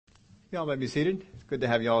Y'all may be seated. It's good to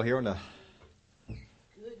have you all here on a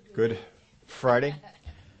Good Friday.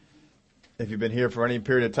 If you've been here for any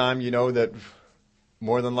period of time, you know that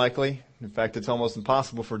more than likely, in fact, it's almost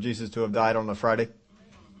impossible for Jesus to have died on a Friday.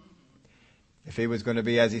 If he was going to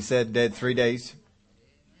be, as he said, dead 3 days,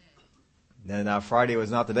 then Friday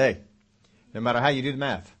was not the day. No matter how you do the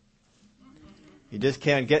math. You just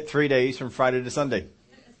can't get 3 days from Friday to Sunday.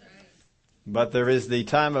 But there is the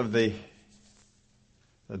time of the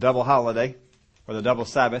double holiday, or the double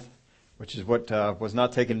Sabbath, which is what was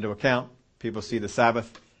not taken into account. People see the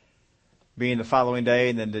Sabbath being the following day,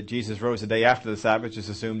 and then that Jesus rose the day after the Sabbath, just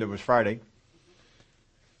assumed it was Friday.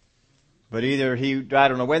 But either he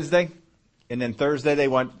died on a Wednesday, and then Thursday they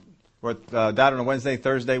went, died on a Wednesday,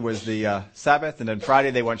 Thursday was the Sabbath, and then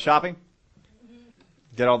Friday they went shopping,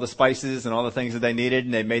 get all the spices and all the things that they needed,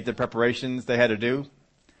 and they made the preparations they had to do,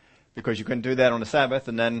 because you couldn't do that on the Sabbath,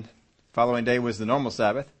 and then following day was the normal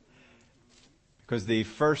Sabbath, because the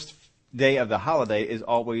first day of the holiday is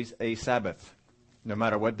always a Sabbath, no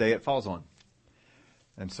matter what day it falls on.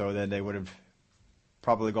 And so then they would have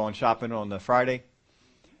probably gone shopping on the Friday,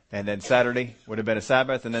 and then Saturday would have been a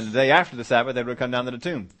Sabbath, and then the day after the Sabbath they would have come down to the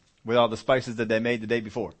tomb with all the spices that they made the day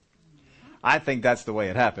before. I think that's the way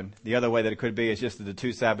it happened. The other way that it could be is just that the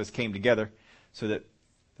two Sabbaths came together, so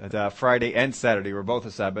that Friday and Saturday were both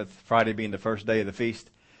a Sabbath, Friday being the first day of the feast,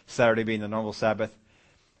 Saturday being the normal Sabbath.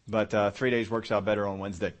 But 3 days works out better on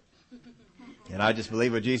Wednesday. And I just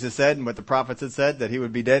believe what Jesus said and what the prophets had said, that he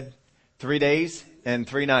would be dead 3 days and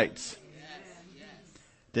 3 nights.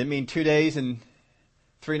 Didn't mean 2 days and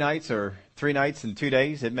 3 nights or 3 nights and 2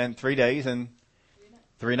 days. It meant 3 days and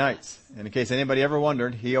 3 nights. And in case anybody ever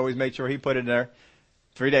wondered, he always made sure he put it in there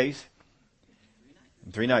 3 days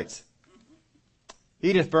and 3 nights.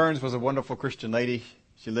 Edith Burns was a wonderful Christian lady.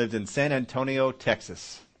 She lived in San Antonio,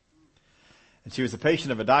 Texas. And she was a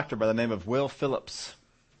patient of a doctor by the name of Will Phillips.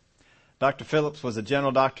 Dr. Phillips was a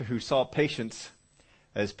general doctor who saw patients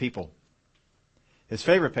as people. His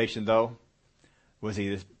favorite patient, though, was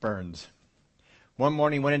Edith Burns. One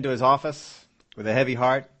morning he went into his office with a heavy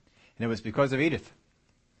heart, and it was because of Edith.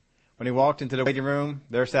 When he walked into the waiting room,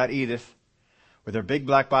 there sat Edith with her big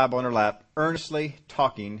black Bible in her lap, earnestly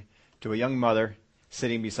talking to a young mother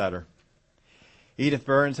sitting beside her. Edith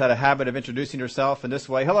Burns had a habit of introducing herself in this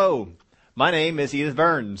way. "Hello, my name is Edith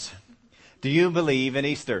Burns. Do you believe in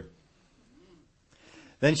Easter?"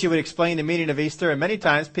 Then she would explain the meaning of Easter, and many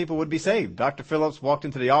times people would be saved. Dr. Phillips walked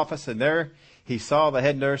into the office, and there he saw the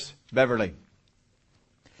head nurse, Beverly.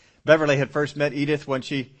 Beverly had first met Edith when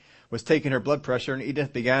she was taking her blood pressure, and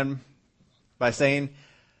Edith began by saying,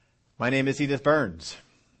 "My name is Edith Burns.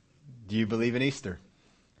 Do you believe in Easter?"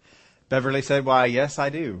 Beverly said, "Why, yes, I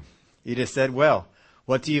do." Edith said, "Well,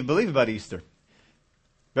 what do you believe about Easter?"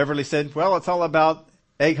 Beverly said, "Well, it's all about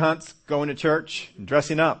egg hunts, going to church, and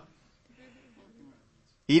dressing up."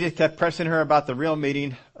 Edith kept pressing her about the real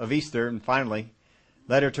meaning of Easter, and finally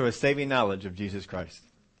led her to a saving knowledge of Jesus Christ.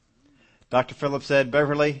 Dr. Phillips said,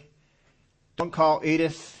 "Beverly, don't call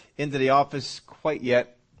Edith into the office quite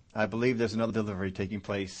yet. I believe there's another delivery taking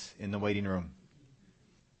place in the waiting room."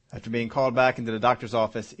 After being called back into the doctor's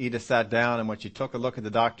office, Edith sat down, and when she took a look at the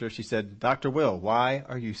doctor, she said, "Dr. Will, why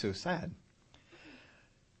are you so sad?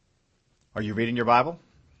 Are you reading your Bible?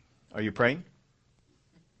 Are you praying?"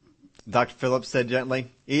 Dr. Phillips said gently,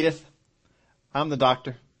 "Edith, I'm the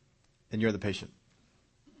doctor, and you're the patient."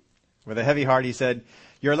 With a heavy heart, he said,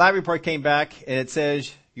 "Your lab report came back, and it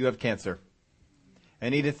says you have cancer.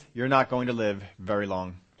 And Edith, you're not going to live very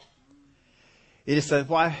long." Edith said,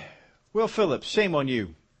 "Why, Will Phillips, shame on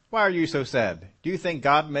you. Why are you so sad? Do you think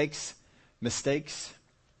God makes mistakes?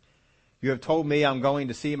 You have told me I'm going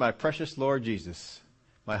to see my precious Lord Jesus,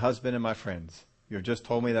 my husband and my friends. You have just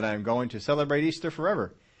told me that I am going to celebrate Easter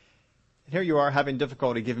forever. And here you are having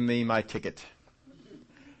difficulty giving me my ticket."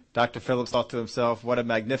 Dr. Phillips thought to himself, what a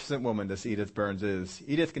magnificent woman this Edith Burns is.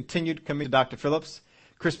 Edith continued coming to Dr. Phillips.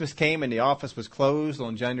 Christmas came and the office was closed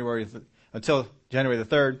on until January the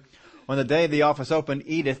 3rd. On the day the office opened,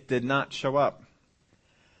 Edith did not show up.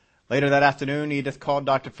 Later that afternoon, Edith called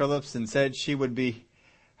Dr. Phillips and said she would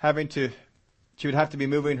have to be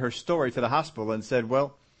moving her story to the hospital, and said,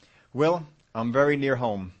 "Well, Will, I'm very near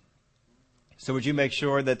home. So would you make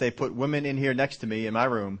sure that they put women in here next to me in my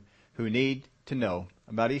room who need to know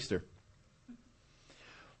about Easter?"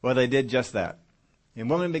 Well, they did just that. And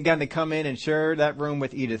women began to come in and share that room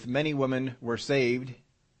with Edith. Many women were saved.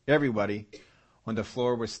 Everybody on the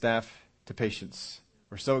floor was staff to patients.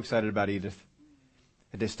 We're so excited about Edith.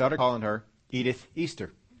 And they started calling her Edith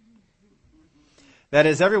Easter. That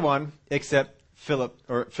is everyone except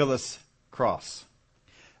Phyllis Cross,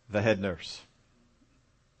 the head nurse.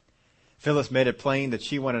 Phyllis made it plain that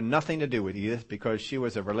she wanted nothing to do with Edith because she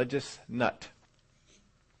was a religious nut.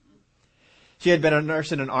 She had been a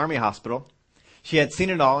nurse in an army hospital. She had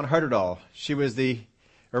seen it all and heard it all. She was the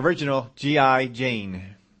original G.I.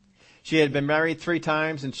 Jane. She had been married 3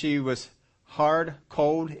 times, and she was hard,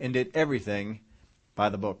 cold, and did everything by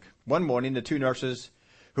the book. One morning, the 2 nurses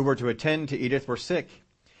who were to attend to Edith were sick.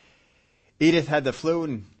 Edith had the flu,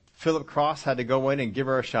 and Philip Cross had to go in and give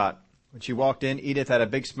her a shot. When she walked in, Edith had a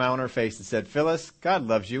big smile on her face and said, "Phyllis, God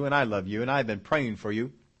loves you, and I love you, and I've been praying for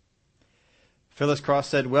you." Phyllis Cross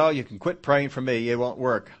said, "Well, you can quit praying for me. It won't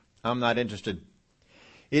work. I'm not interested."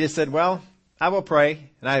 Edith said, "Well, I will pray,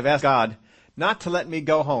 and I have asked God not to let me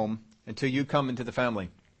go home until you come into the family."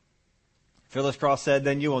 Phyllis Cross said,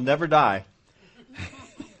 "Then you will never die,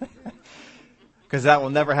 because that will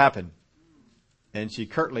never happen." And she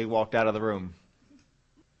curtly walked out of the room.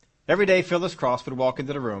 Every day, Phyllis Cross would walk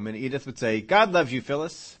into the room, and Edith would say, "God loves you,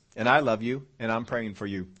 Phyllis, and I love you, and I'm praying for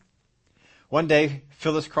you." One day,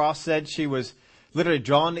 Phyllis Cross said she was literally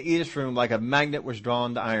drawn to Edith's room like a magnet was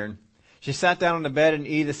drawn to iron. She sat down on the bed, and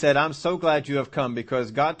Edith said, "I'm so glad you have come,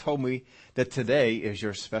 because God told me that today is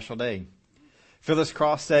your special day." Phyllis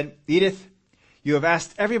Cross said, "Edith, you have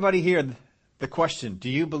asked everybody here the question, do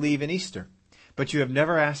you believe in Easter? But you have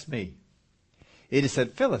never asked me." Edith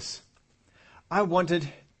said, "Phyllis, I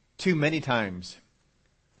wanted too many times,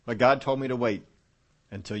 but God told me to wait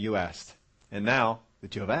until you asked. And now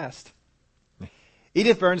that you have asked."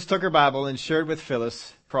 Edith Burns took her Bible and shared with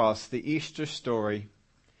Phyllis Cross the Easter story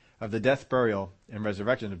of the death, burial, and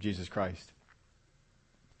resurrection of Jesus Christ.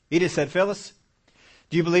 Edith said, "Phyllis,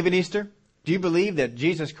 do you believe in Easter? Do you believe that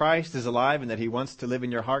Jesus Christ is alive and that he wants to live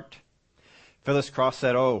in your heart?" Phyllis Cross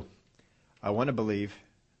said, "Oh, I want to believe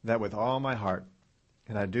that with all my heart,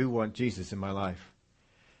 and I do want Jesus in my life."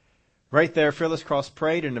 Right there, Phyllis Cross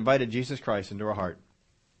prayed and invited Jesus Christ into her heart.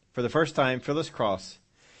 For the first time, Phyllis Cross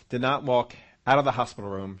did not walk out of the hospital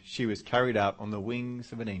room. She was carried out on the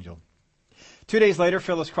wings of an angel. 2 days later,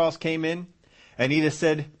 Phyllis Cross came in, and Edith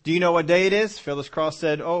said, "Do you know what day it is?" Phyllis Cross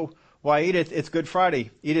said, "Oh, why, Edith, it's Good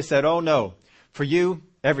Friday." Edith said, "Oh, no. For you,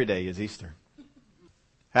 every day is Easter."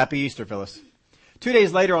 Happy Easter, Phyllis. 2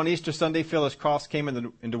 days later, on Easter Sunday, Phyllis Cross came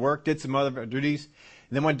into work, did some other duties,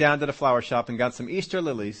 and then went down to the flower shop and got some Easter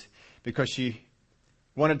lilies because she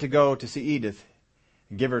wanted to go to see Edith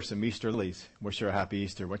and give her some Easter lilies, wish her a happy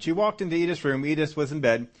Easter. When she walked into Edith's room, Edith was in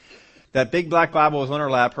bed. That big black Bible was on her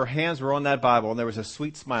lap. Her hands were on that Bible, and there was a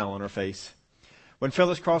sweet smile on her face. When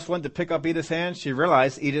Phyllis Cross went to pick up Edith's hand, she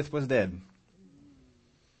realized Edith was dead.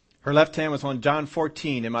 Her left hand was on John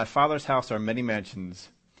 14, "In my Father's house are many mansions.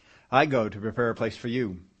 I go to prepare a place for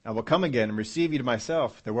you. I will come again and receive you to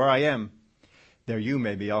myself, that where I am, there you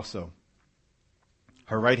may be also."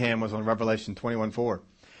 Her right hand was on Revelation 21:4.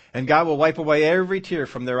 "And God will wipe away every tear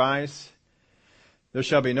from their eyes. There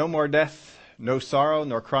shall be no more death, no sorrow,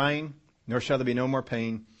 nor crying, nor shall there be no more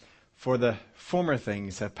pain, for the former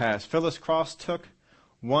things have passed." Phyllis Cross took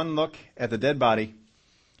one look at the dead body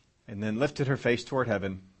and then lifted her face toward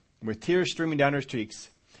heaven. With tears streaming down her cheeks,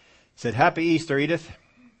 said, "Happy Easter, Edith.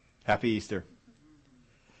 Happy Easter."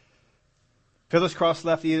 Phyllis Cross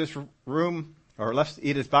left Edith's room, or left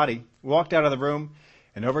Edith's body, walked out of the room,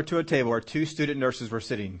 and over to a table where 2 student nurses were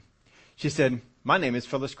sitting. She said, "My name is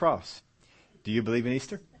Phyllis Cross. Do you believe in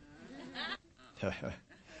Easter?"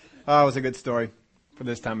 Oh, it was a good story for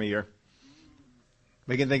this time of year.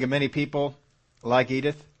 We can think of many people like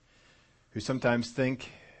Edith who sometimes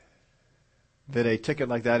think that a ticket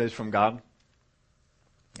like that is from God.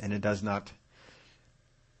 And it does not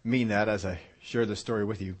mean that, as I share this story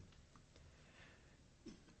with you.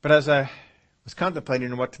 But as I was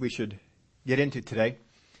contemplating on what we should get into today,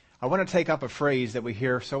 I want to take up a phrase that we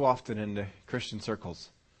hear so often in the Christian circles.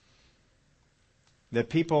 That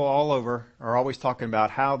people all over are always talking about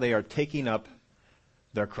how they are taking up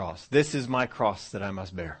their cross. This is my cross that I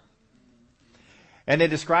must bear. And they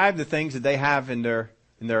describe the things that they have in their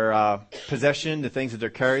possession, the things that they're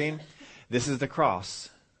carrying. This is the cross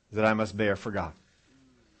that I must bear for God.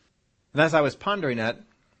 And as I was pondering that,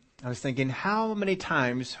 I was thinking, how many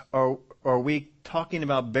times are we talking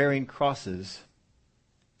about bearing crosses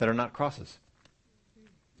that are not crosses?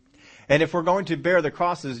 And if we're going to bear the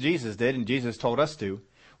crosses Jesus did, and Jesus told us to,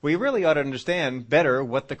 we really ought to understand better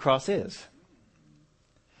what the cross is.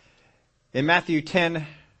 In Matthew 10,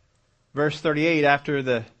 verse 38, after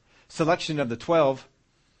the selection of the 12,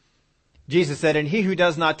 Jesus said, "And he who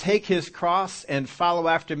does not take his cross and follow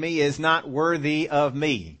after me is not worthy of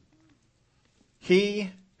me."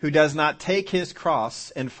 He who does not take his cross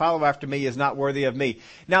and follow after me is not worthy of me.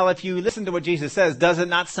 Now, if you listen to what Jesus says, does it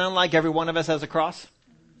not sound like every one of us has a cross?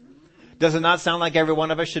 Does it not sound like every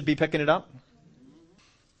one of us should be picking it up?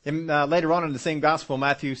 And, later on in the same gospel,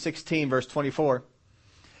 Matthew 16, verse 24,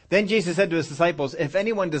 then Jesus said to his disciples, if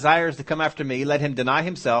anyone desires to come after me, let him deny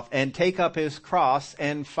himself and take up his cross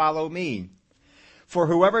and follow me. For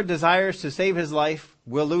whoever desires to save his life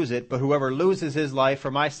will lose it, but whoever loses his life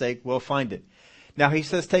for my sake will find it. Now he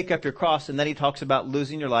says take up your cross, and then he talks about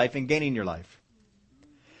losing your life and gaining your life.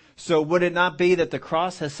 So would it not be that the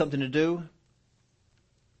cross has something to do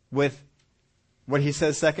with what he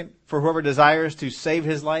says second? For whoever desires to save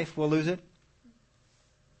his life will lose it,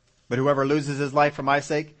 but whoever loses his life for my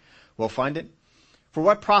sake will find it. For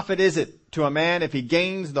what profit is it to a man if he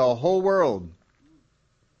gains the whole world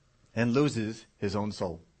and loses his own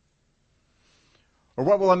soul? Or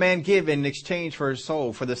what will a man give in exchange for his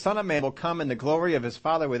soul? For the Son of Man will come in the glory of his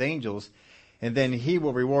Father with angels, and then he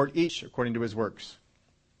will reward each according to his works.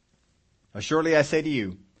 Assuredly I say to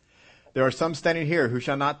you, there are some standing here who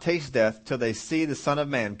shall not taste death till they see the Son of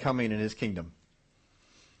Man coming in his kingdom.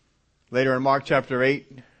 Later in Mark chapter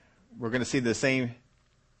 8, we're going to see the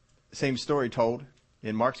same story told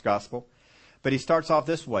in Mark's gospel. But he starts off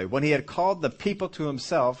this way. When he had called the people to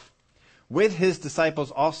himself, with his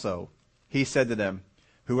disciples also, he said to them,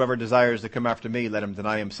 whoever desires to come after me, let him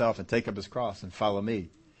deny himself and take up his cross and follow me.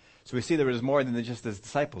 So we see there was more than just his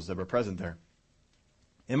disciples that were present there.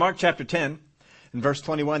 In Mark chapter 10, in verse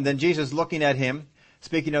 21, then Jesus, looking at him,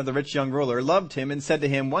 speaking of the rich young ruler, loved him and said to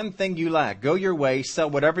him, one thing you lack. Go your way, sell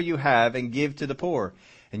whatever you have and give to the poor,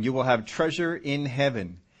 and you will have treasure in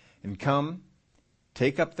heaven. And come,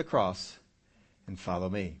 take up the cross and follow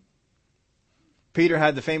me. Peter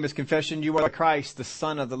had the famous confession, you are Christ, the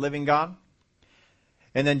Son of the living God.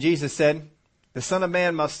 And then Jesus said, the Son of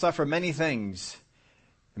Man must suffer many things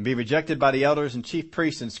and be rejected by the elders and chief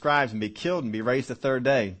priests and scribes and be killed and be raised the third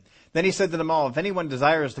day. Then he said to them all, if anyone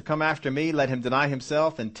desires to come after me, let him deny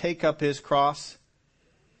himself and take up his cross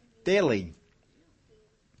daily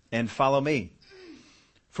and follow me.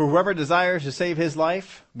 For whoever desires to save his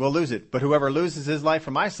life will lose it, but whoever loses his life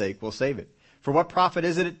for my sake will save it. For what profit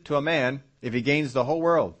is it to a man if he gains the whole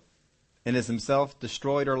world and is himself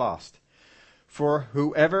destroyed or lost? For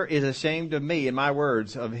whoever is ashamed of me and my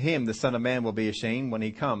words, of him the Son of Man will be ashamed when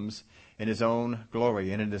he comes in his own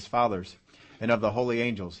glory and in his Father's and of the holy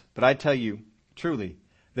angels. But I tell you, truly,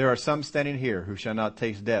 there are some standing here who shall not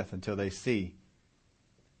taste death until they see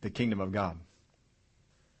the kingdom of God.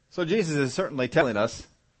 So Jesus is certainly telling us,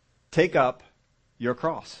 take up your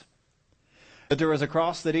cross. That there is a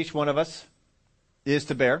cross that each one of us is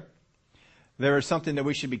to bear. There is something that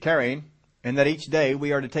we should be carrying, and that each day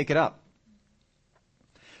we are to take it up.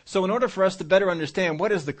 So in order for us to better understand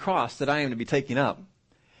what is the cross that I am to be taking up,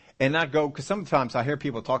 and not go, because sometimes I hear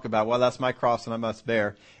people talk about, well, that's my cross and I must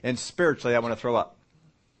bear, and spiritually I want to throw up.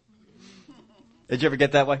 Did you ever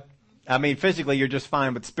get that way? I mean, physically you're just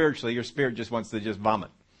fine, but spiritually your spirit just wants to just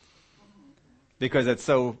vomit. Because it's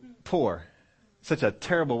so poor. Such a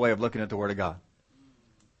terrible way of looking at the Word of God.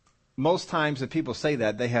 Most times that people say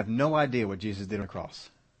that, they have no idea what Jesus did on the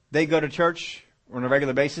cross. They go to church on a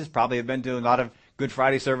regular basis, probably have been doing a lot of Good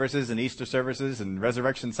Friday services and Easter services and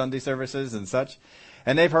Resurrection Sunday services and such.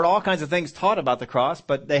 And they've heard all kinds of things taught about the cross,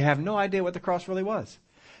 but they have no idea what the cross really was.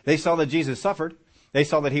 They saw that Jesus suffered. They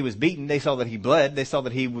saw that he was beaten. They saw that he bled. They saw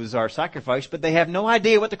that he was our sacrifice, but they have no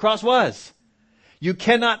idea what the cross was. You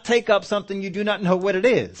cannot take up something you do not know what it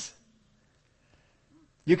is.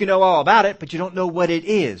 You can know all about it, but you don't know what it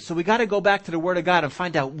is. So we got to go back to the Word of God and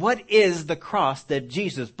find out what is the cross that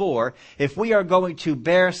Jesus bore. If we are going to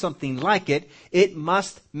bear something like it, it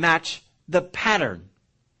must match the pattern.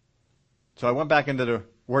 So I went back into the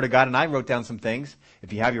Word of God and I wrote down some things.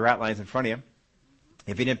 If you have your outlines in front of you.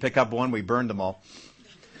 If you didn't pick up one, we burned them all.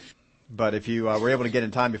 But if you were able to get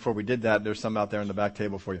in time before we did that, there's some out there on the back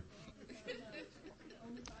table for you.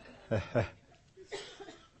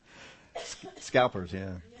 Scalpers,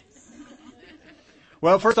 yeah.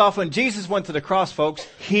 Well, first off, when Jesus went to the cross, folks,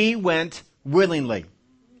 he went willingly.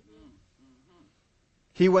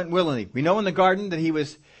 He went willingly. We know in the garden that he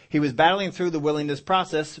was battling through the willingness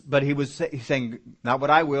process, but he was saying, not what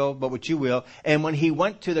I will, but what you will. And when he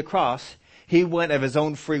went to the cross, he went of his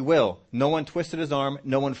own free will. No one twisted his arm.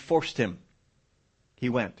 No one forced him. He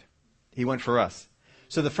went. He went for us.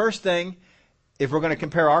 So the first thing, if we're going to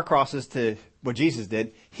compare our crosses to what Jesus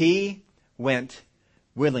did, he went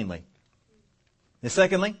willingly. And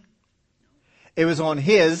secondly, it was on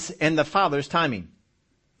his and the Father's timing.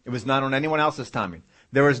 It was not on anyone else's timing.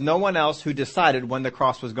 There was no one else who decided when the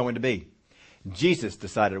cross was going to be. Jesus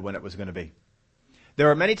decided when it was going to be. There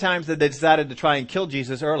are many times that they decided to try and kill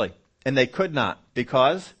Jesus early, and they could not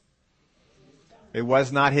because it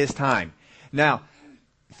was not his time. Now,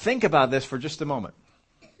 Think about this for just a moment.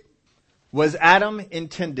 Was Adam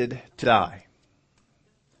intended to die?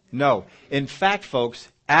 No. In fact, folks,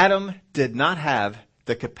 Adam did not have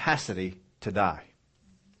the capacity to die.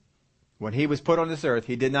 When he was put on this earth,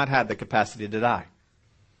 he did not have the capacity to die.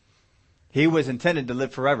 He was intended to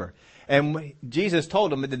live forever. And Jesus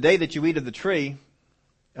told him that the day that you eat of the tree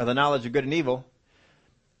of the knowledge of good and evil,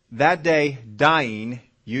 that day dying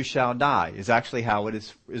you shall die, is actually how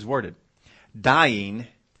it is worded. Dying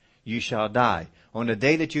you shall die. On the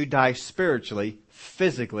day that you die spiritually,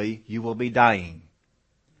 physically, you will be dying.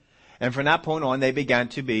 And from that point on, they began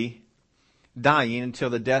to be dying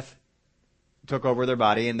until the death took over their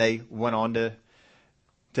body and they went on to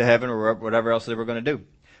heaven or whatever else they were going to do.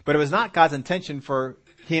 But it was not God's intention for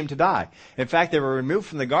him to die. In fact, they were removed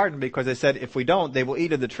from the garden because they said, if we don't, they will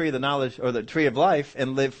eat of the tree of the knowledge or the tree of life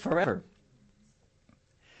and live forever.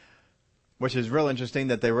 Which is real interesting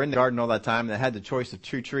that they were in the garden all that time and they had the choice of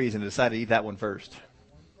two trees and decided to eat that one first.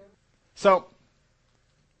 So,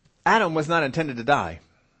 Adam was not intended to die.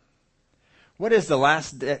 What is the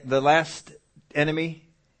last enemy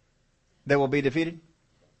that will be defeated?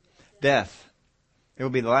 Death. It will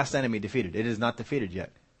be the last enemy defeated. It is not defeated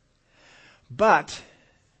yet. But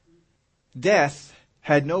death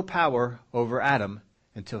had no power over Adam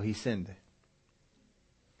until he sinned.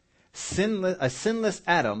 A sinless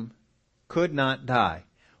Adam could not die.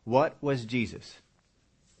 What was Jesus?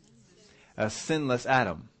 A sinless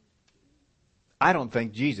Adam. I don't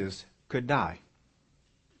think Jesus could die.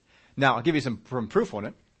 Now, I'll give you some proof on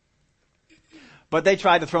it. But they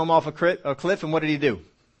tried to throw him off a cliff, and what did he do?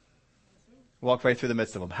 Walked right through the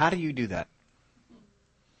midst of them. How do you do that?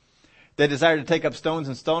 They desired to take up stones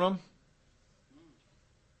and stone him,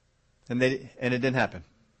 and it didn't happen.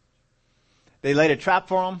 They laid a trap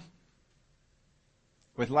for him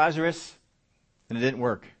with Lazarus, and it didn't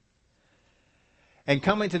work. And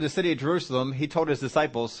coming to the city of Jerusalem, he told his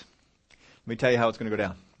disciples, let me tell you how it's going to go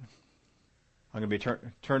down. I'm going to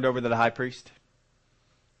be turned over to the high priest.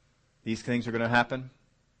 These things are going to happen.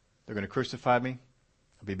 They're going to crucify me.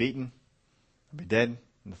 I'll be beaten. I'll be dead.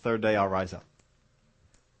 And the third day I'll rise up.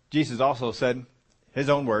 Jesus also said his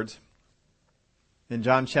own words in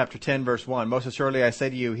John chapter 10 verse 1. Most assuredly I say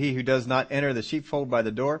to you, he who does not enter the sheepfold by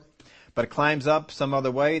the door, but climbs up some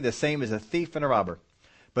other way, the same is a thief and a robber.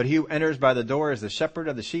 But he who enters by the door is the shepherd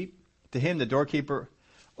of the sheep. To him the doorkeeper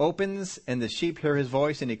opens, and the sheep hear his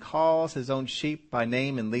voice, and he calls his own sheep by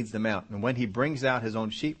name and leads them out. And when he brings out his own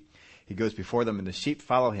sheep, he goes before them, and the sheep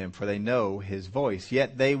follow him, for they know his voice.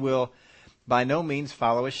 Yet they will by no means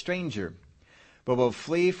follow a stranger, but will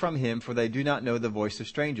flee from him, for they do not know the voice of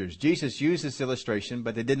strangers. Jesus used this illustration,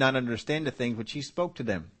 but they did not understand the things which he spoke to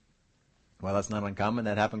them. Well, that's not uncommon.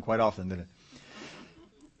 That happened quite often, didn't it?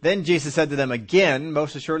 Then Jesus said to them again,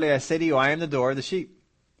 most assuredly I say to you, I am the door of the sheep.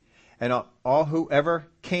 And all who ever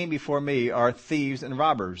came before me are thieves and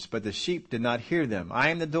robbers, but the sheep did not hear them. I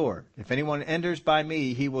am the door. If anyone enters by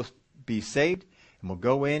me, he will be saved and will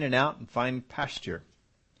go in and out and find pasture.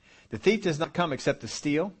 The thief does not come except to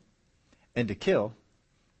steal and to kill,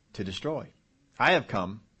 to destroy. I have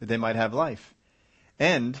come that they might have life,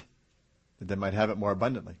 and that they might have it more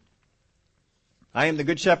abundantly. I am the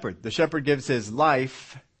good shepherd. The shepherd gives his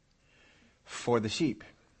life for the sheep.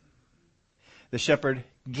 The shepherd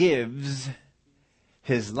gives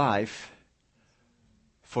his life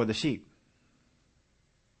for the sheep.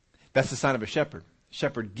 That's the sign of a shepherd.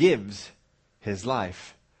 Shepherd gives his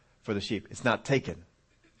life for the sheep. It's not taken.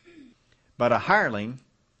 But a hireling,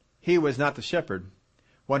 he who is not the shepherd,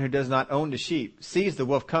 one who does not own the sheep, sees the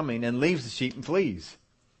wolf coming and leaves the sheep and flees.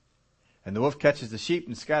 And the wolf catches the sheep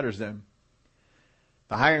and scatters them.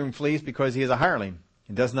 The hireling flees because he is a hireling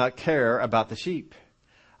and does not care about the sheep.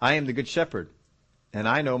 I am the good shepherd, and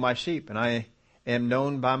I know my sheep, and I am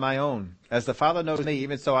known by my own. As the Father knows me,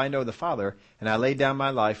 even so I know the Father, and I lay down my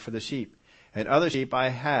life for the sheep. And other sheep I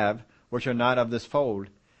have, which are not of this fold,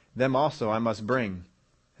 them also I must bring,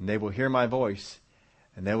 and they will hear my voice,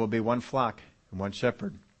 and there will be one flock and one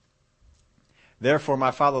shepherd. Therefore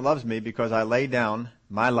my Father loves me, because I lay down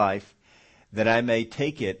my life, that I may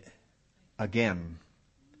take it again.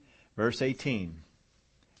 Verse 18.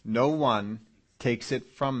 No one takes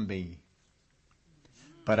it from me,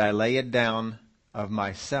 but I lay it down of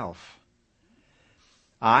myself.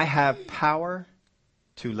 I have power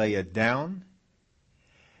to lay it down,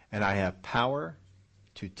 and I have power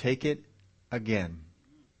to take it again.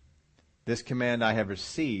 This command I have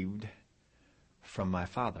received from my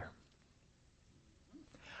Father.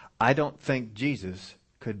 I don't think Jesus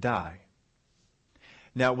could die.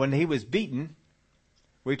 Now, when he was beaten,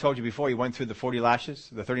 we told you before, he went through the 40 lashes,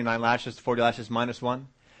 the 39 lashes, 40 lashes minus one.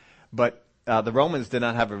 But the Romans did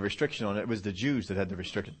not have a restriction on it. It was the Jews that had the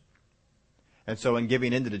restriction. And so in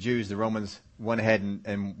giving in to the Jews, the Romans went ahead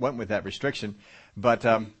and went with that restriction. But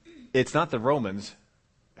it's not the Romans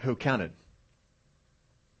who counted.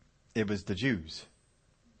 It was the Jews.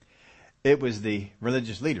 It was the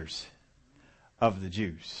religious leaders of the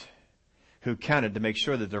Jews who counted to make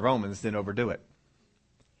sure that the Romans didn't overdo it.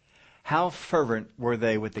 How fervent were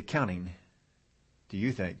they with the counting, do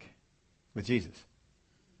you think, with Jesus?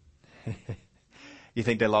 You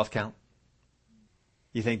think they lost count?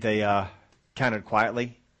 You think they counted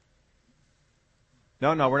quietly?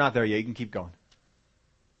 No, we're not there yet. You can keep going.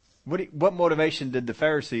 What motivation did the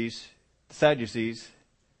Pharisees, the Sadducees,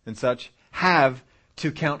 and such have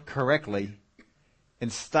to count correctly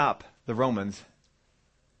and stop the Romans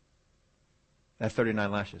at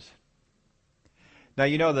 39 lashes? Now,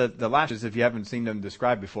 you know the lashes, if you haven't seen them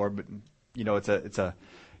described before, but you know it's a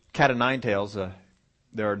cat of nine tails.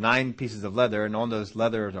 There are 9 pieces of leather, and on those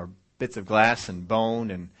leathers are bits of glass and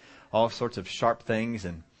bone and all sorts of sharp things,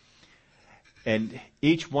 and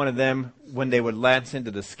each one of them, when they would lance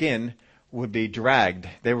into the skin, would be dragged.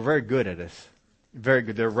 They were very good at this. Very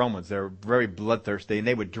good. They're Romans. They're very bloodthirsty, and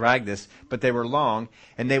they would drag this, but they were long,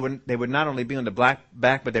 and they would not only be on the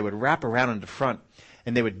back, but they would wrap around in the front,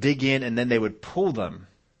 and they would dig in, and then they would pull them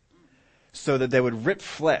so that they would rip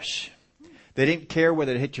flesh. They didn't care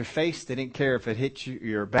whether it hit your face. They didn't care if it hit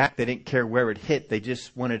your back. They didn't care where it hit. They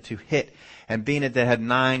just wanted to hit. And being that they had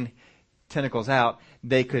 9 tentacles out,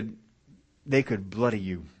 they could bloody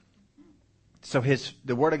you. So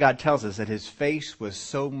the Word of God tells us that his face was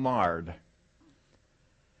so marred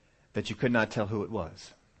that you could not tell who it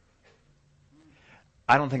was.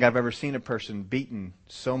 I don't think I've ever seen a person beaten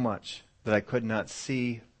so much that I could not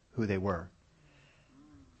see who they were.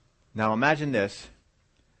 Now imagine this.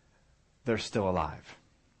 They're still alive.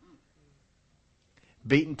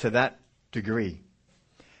 Beaten to that degree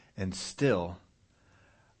and still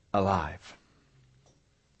alive.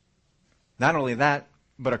 Not only that,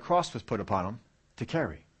 but a cross was put upon them to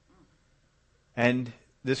carry. And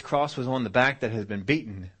this cross was on the back that has been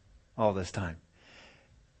beaten all this time.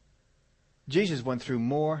 Jesus went through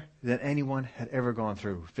more than anyone had ever gone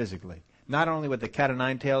through physically. Not only with the cat of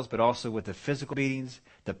nine tails, but also with the physical beatings,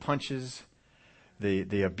 the punches,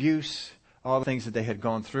 the abuse, all the things that they had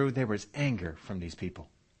gone through. There was anger from these people.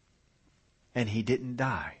 And he didn't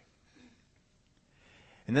die.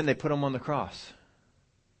 And then they put him on the cross.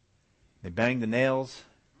 They banged the nails.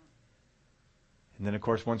 And then, of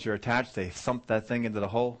course, once you're attached, they thumped that thing into the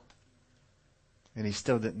hole. And he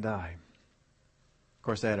still didn't die. Of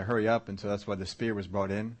course, they had to hurry up, and so that's why the spear was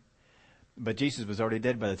brought in. But Jesus was already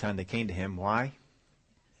dead by the time they came to him. Why?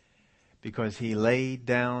 Because he laid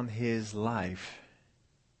down his life,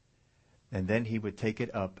 and then he would take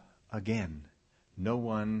it up again. No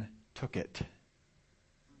one took it.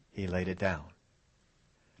 He laid it down.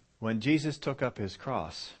 When Jesus took up his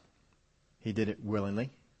cross, he did it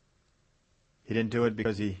willingly. He didn't do it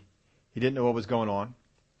because he didn't know what was going on.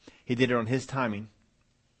 He did it on his timing.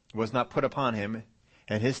 It was not put upon him,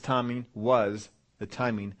 and his timing was the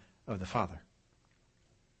timing of the Father.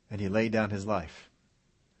 And he laid down his life.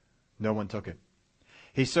 No one took it.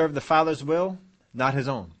 He served the Father's will, not his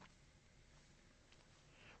own.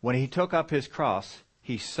 When he took up his cross,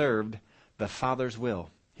 he served the Father's will.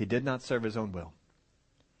 He did not serve his own will.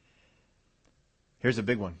 Here's a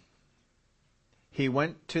big one. He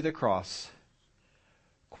went to the cross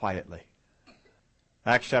quietly.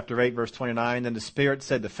 Acts chapter 8, verse 29, Then the Spirit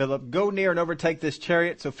said to Philip, Go near and overtake this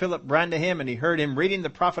chariot. So Philip ran to him, and he heard him reading the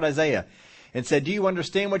prophet Isaiah, and said, Do you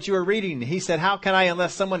understand what you are reading? And he said, How can I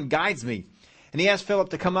unless someone guides me? And he asked Philip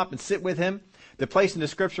to come up and sit with him. The place in the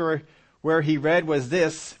scripture where he read was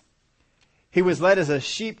this: He was led as a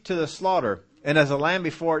sheep to the slaughter, and as a lamb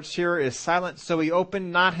before its shearer is silent, so he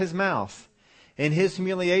opened not his mouth. In his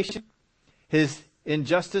humiliation, his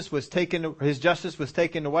justice was taken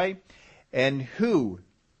away. And who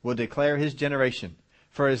will declare his generation?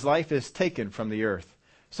 For his life is taken from the earth.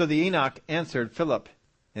 So the Enoch answered Philip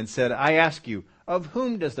and said, I ask you, of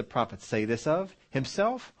whom does the prophet say this of?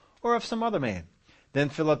 Himself or of some other man? Then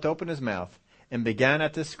Philip opened his mouth and began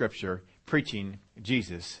at this scripture, preaching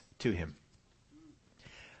Jesus to him.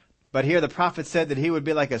 But here the prophet said that he would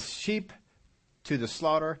be like a sheep to the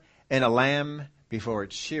slaughter, and a lamb before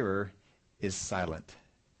its shearer is silent.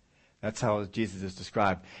 That's how Jesus is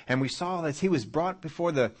described. And we saw as he was brought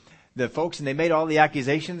before the folks and they made all the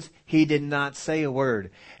accusations, he did not say a word.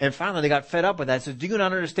 And finally they got fed up with that. So do you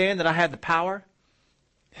not understand that I have the power?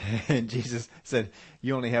 And Jesus said,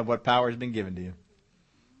 you only have what power has been given to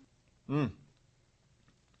you.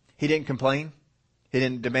 He didn't complain. He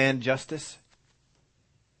didn't demand justice.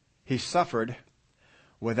 He suffered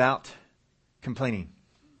without complaining.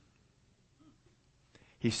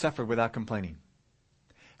 He suffered without complaining.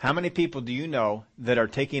 How many people do you know that are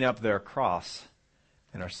taking up their cross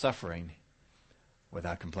and are suffering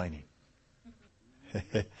without complaining?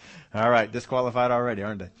 All right, disqualified already,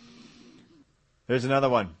 aren't they? There's another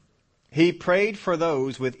one. He prayed for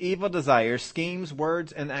those with evil desires, schemes,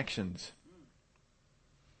 words, and actions.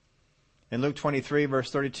 In Luke 23, verse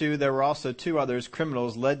 32, there were also 2 others,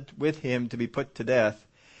 criminals, led with him to be put to death.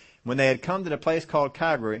 When they had come to the place called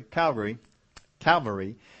Calvary,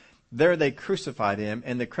 there they crucified him,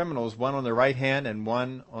 and the criminals, one on the right hand and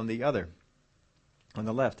one on the other, on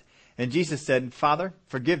the left. And Jesus said, Father,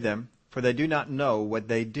 forgive them, for they do not know what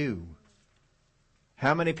they do.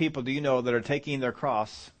 How many people do you know that are taking their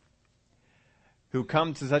cross, who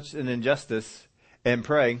come to such an injustice and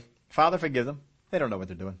pray, Father, forgive them. They don't know what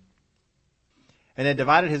they're doing. And they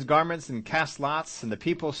divided his garments and cast lots, and the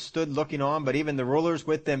people stood looking on, but even the rulers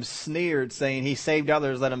with them sneered, saying, He saved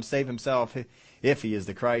others, let him save himself, if he is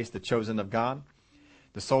the Christ, the chosen of God.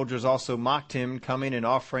 The soldiers also mocked him, coming and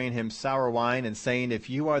offering him sour wine, and saying, If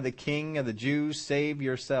you are the king of the Jews, save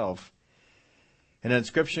yourself. And an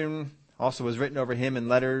inscription also was written over him in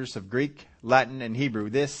letters of Greek, Latin, and Hebrew,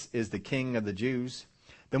 This is the King of the Jews.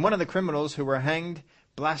 Then one of the criminals who were hanged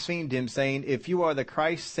blasphemed him, saying, If you are the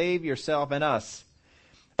Christ, save yourself and us.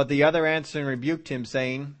 But the other answering rebuked him,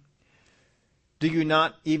 saying, Do you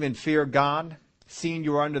not even fear God, seeing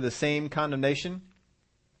you are under the same condemnation?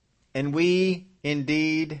 And we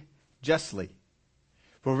indeed justly,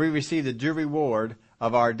 for we receive the due reward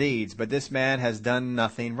of our deeds, but this man has done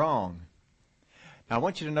nothing wrong. Now I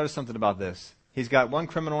want you to notice something about this. He's got one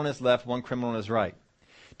criminal on his left, one criminal on his right.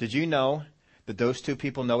 Did you know that those 2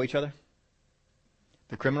 people know each other?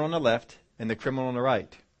 The criminal on the left and the criminal on the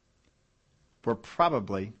right were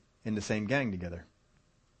probably in the same gang together.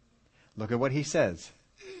 Look at what he says.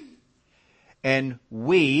 And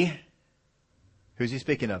we, who's he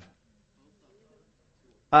speaking of?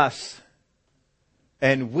 Us.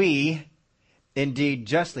 And we indeed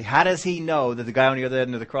justly. How does he know that the guy on the other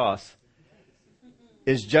end of the cross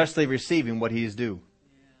is justly receiving what he is due?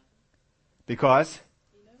 Because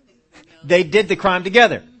they did the crime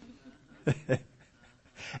together.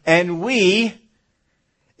 And we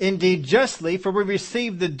indeed justly, for we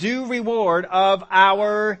receive the due reward of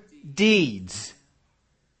our deeds.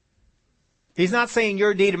 He's not saying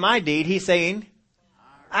your deed and my deed. He's saying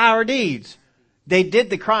our deeds. They did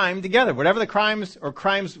the crime together. Whatever the crime or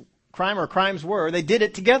crimes were, they did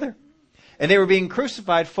it together. And they were being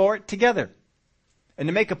crucified for it together. And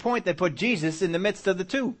to make a point, they put Jesus in the midst of the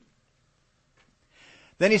 2.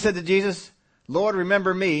 Then he said to Jesus, Lord,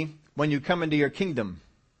 remember me when you come into your kingdom.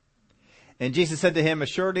 And Jesus said to him,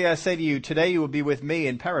 Assuredly I say to you, today you will be with me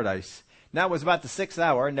in paradise. Now it was about the 6th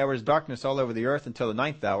hour, and there was darkness all over the earth until the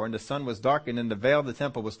 9th hour, and the sun was darkened, and the veil of the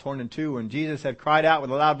temple was torn in two. And Jesus had cried out with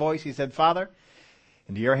a loud voice. He said, Father,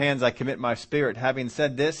 into your hands I commit my spirit. Having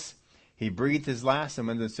said this, he breathed his last, and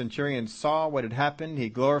when the centurion saw what had happened, he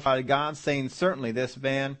glorified God, saying, Certainly this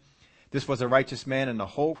was a righteous man. And the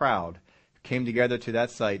whole crowd came together to that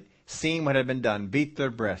sight, seeing what had been done, beat their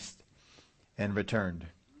breasts, and returned.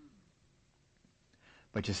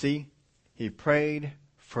 But you see, he prayed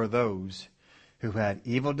for those who had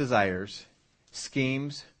evil desires,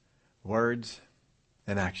 schemes, words,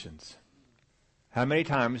 and actions. How many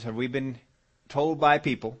times have we been told by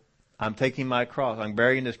people, I'm taking my cross, I'm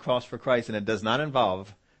bearing this cross for Christ, and it does not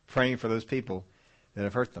involve praying for those people that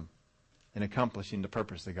have hurt them and accomplishing the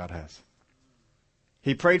purpose that God has.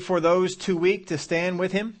 He prayed for those too weak to stand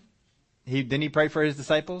with him. Didn't he pray for his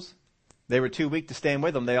disciples? They were too weak to stand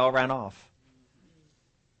with him. They all ran off.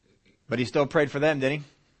 But he still prayed for them, didn't he?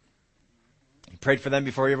 He prayed for them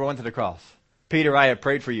before he ever went to the cross. Peter, I have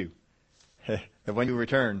prayed for you, that when you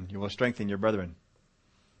return, you will strengthen your brethren.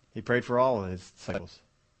 He prayed for all of his disciples.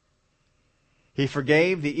 He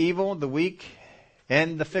forgave the evil, the weak,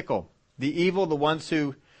 and the fickle. The evil, the ones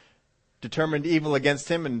who determined evil against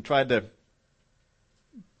him and tried to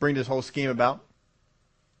bring this whole scheme about.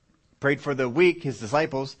 Prayed for the weak, his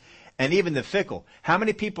disciples, and even the fickle. How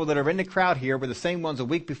many people that are in the crowd here were the same ones a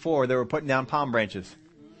week before they were putting down palm branches?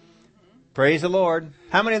 Praise the Lord.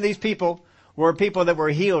 How many of these people were people that were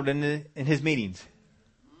healed in his meetings?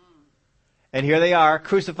 And here they are,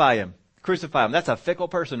 crucify him. Crucify him. That's a fickle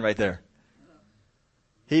person right there.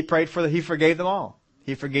 He forgave them all.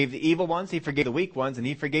 He forgave the evil ones, he forgave the weak ones, and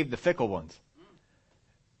he forgave the fickle ones.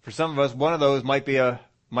 For some of us, one of those might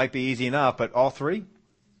be easy enough, but all 3?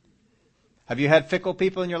 Have you had fickle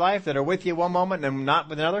people in your life that are with you one moment and not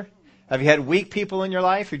with another? Have you had weak people in your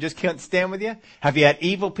life who just can't stand with you? Have you had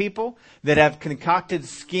evil people that have concocted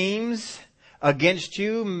schemes against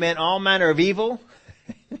you, meant all manner of evil?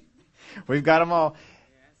 We've got them all.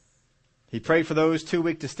 He prayed for those too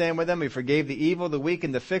weak to stand with him. He forgave the evil, the weak,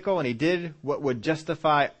 and the fickle, and he did what would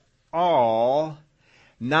justify all,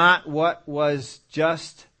 not what was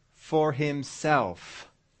just for himself.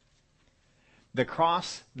 The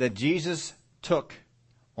cross that Jesus took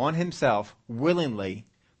on himself willingly,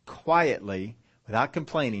 quietly, without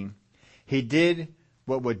complaining, he did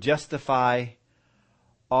what would justify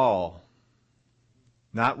all,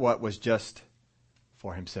 not what was just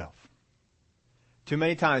for himself. Too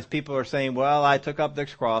many times people are saying, well, I took up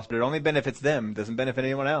this cross, but it only benefits them, doesn't benefit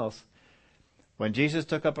anyone else. When Jesus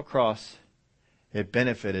took up a cross, it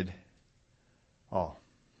benefited all.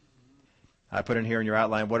 I put in here in your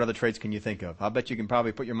outline, what other traits can you think of? I'll bet you can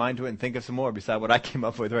probably put your mind to it and think of some more beside what I came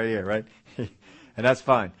up with right here, right? And that's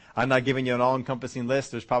fine. I'm not giving you an all-encompassing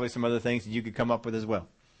list. There's probably some other things that you could come up with as well.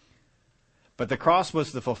 But the cross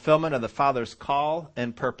was the fulfillment of the Father's call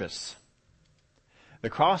and purpose. The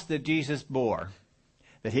cross that Jesus bore,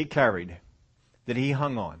 that he carried, that he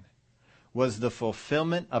hung on, was the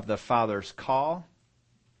fulfillment of the Father's call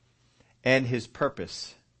and his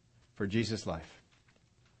purpose for Jesus' life.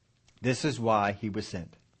 This is why he was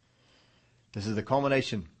sent. This is the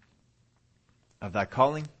culmination of that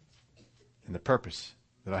calling and the purpose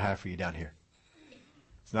that I have for you down here.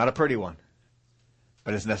 It's not a pretty one,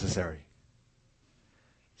 but it's necessary.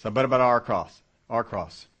 So, but about our cross. Our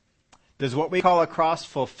cross. Does what we call a cross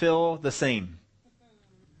fulfill the same?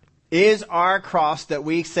 Is our cross that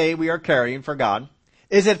we say we are carrying for God,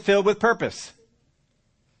 is it filled with purpose?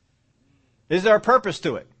 Is there a purpose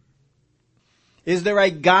to it? Is there a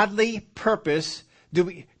godly purpose?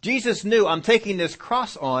 Jesus knew, I'm taking this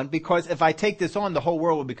cross on because if I take this on, the whole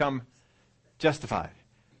world will become justified,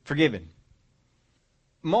 forgiven.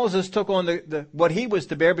 Moses took on what he was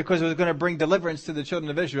to bear because it was going to bring deliverance to the children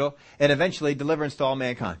of Israel and eventually deliverance to all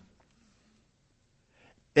mankind.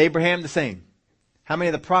 Abraham the same. How many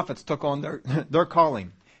of the prophets took on their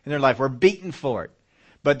calling in their life? Were beaten for it.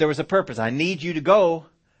 But there was a purpose. I need you to go.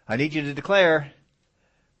 I need you to declare.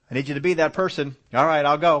 I need you to be that person. All right,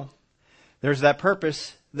 I'll go. There's that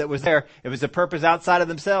purpose that was there. It was a purpose outside of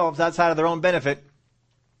themselves, outside of their own benefit.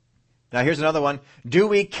 Now here's another one. Do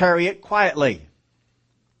we carry it quietly?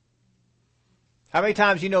 How many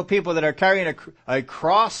times you know people that are carrying a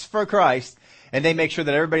cross for Christ and they make sure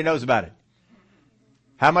that everybody knows about it?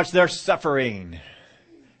 How much they're suffering.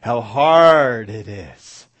 How hard it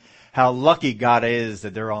is. How lucky God is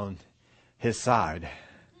that they're on his side.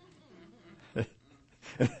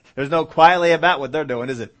 There's no quietly about what they're doing,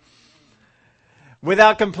 is it?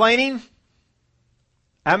 Without complaining.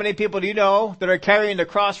 How many people do you know that are carrying the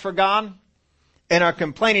cross for God and are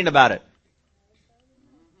complaining about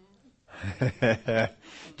it?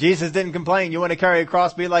 Jesus didn't complain. You want to carry a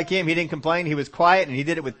cross, be like him. He didn't complain. He was quiet and he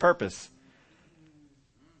did it with purpose.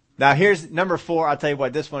 Now here's number 4. I'll tell you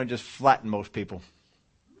what, this one will just flatten most people.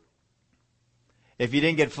 If you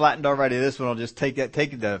didn't get flattened already, this one will just take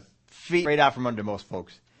the feet right out from under most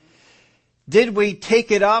folks. Did we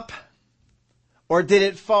take it up or did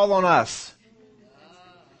it fall on us?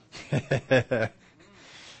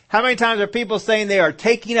 How many times are people saying they are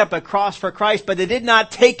taking up a cross for Christ, but they did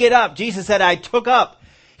not take it up? Jesus said, I took up.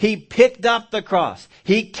 He picked up the cross.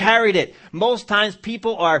 He carried it. Most times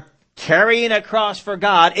people are carrying a cross for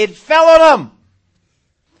God. It fell on them.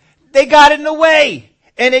 They got in the way.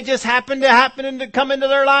 And it just happened to come into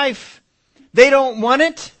their life. They don't want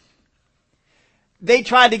it. They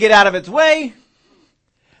tried to get out of its way.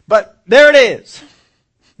 But there it is.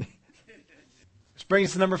 Which brings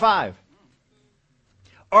us to number 5.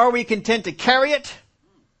 Are we content to carry it?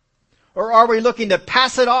 Or are we looking to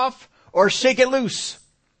pass it off or shake it loose?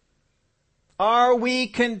 Are we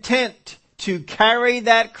content to carry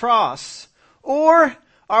that cross? Or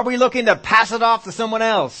are we looking to pass it off to someone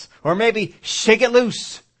else? Or maybe shake it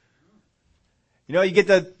loose? You know, you get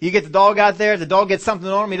the dog out there, the dog gets something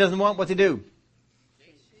on him he doesn't want, what to do?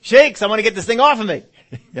 Shakes, I want to get this thing off of me.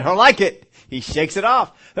 You don't like it. He shakes it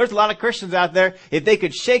off. There's a lot of Christians out there. If they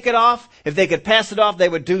could shake it off, if they could pass it off, they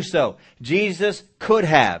would do so. Jesus could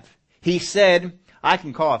have. He said, I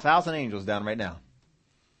can call 1,000 angels down right now.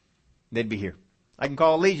 They'd be here. I can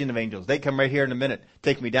call a legion of angels. They'd come right here in a minute,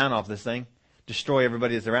 take me down off this thing, destroy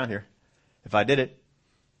everybody that's around here. If I did it.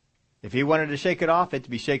 If he wanted to shake it off, it'd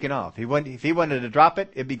be shaken off. If he wanted to drop it,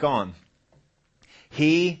 it'd be gone.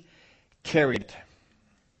 He carried it.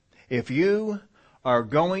 If you are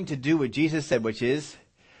going to do what Jesus said, which is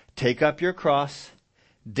take up your cross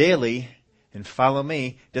daily and follow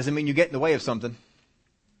me, doesn't mean you get in the way of something.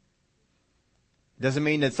 Doesn't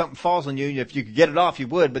mean that something falls on you. If you could get it off, you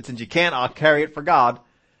would, but since you can't, I'll carry it for God.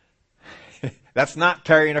 That's not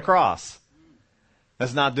carrying a cross.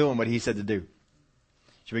 That's not doing what he said to do.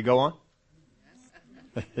 Should we go on?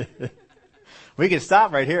 We can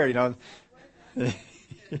stop right here,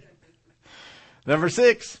 Number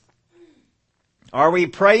 6. Are we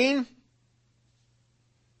praying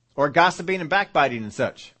or gossiping and backbiting and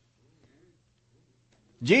such?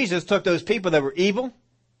 Jesus took those people that were evil,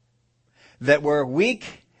 that were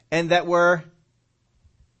weak, and that were...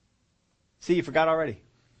 See, you forgot already.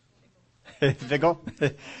 Fickle.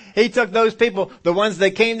 He took those people, the ones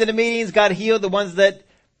that came to the meetings, got healed, the ones that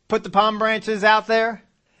put the palm branches out there,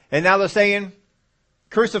 and now they're saying,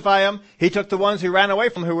 crucify him. He took the ones who ran away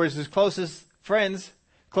from him, who were his closest friends,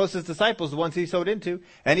 closest disciples, the ones he sowed into,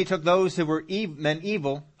 and he took those who were men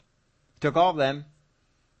evil, took all of them,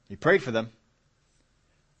 he prayed for them.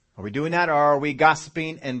 Are we doing that, or are we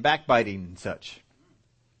gossiping and backbiting and such?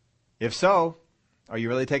 If so, are you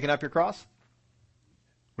really taking up your cross?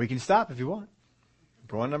 We can stop if you want.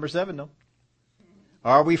 Go on number 7, though.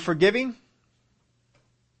 Are we forgiving?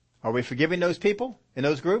 Are we forgiving those people in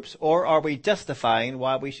those groups, or are we justifying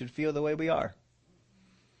why we should feel the way we are?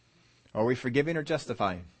 Are we forgiving or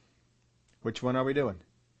justifying? Which one are we doing?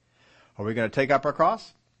 Are we going to take up our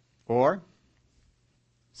cross, or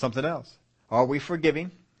something else? Are we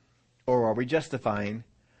forgiving, or are we justifying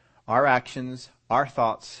our actions, our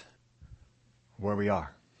thoughts, where we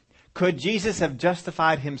are? Could Jesus have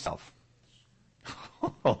justified himself?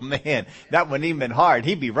 Oh man, that wouldn't even been hard.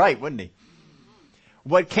 He'd be right, wouldn't he?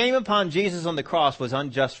 What came upon Jesus on the cross was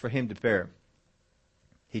unjust for him to bear.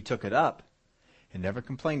 He took it up and never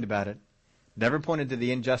complained about it, never pointed to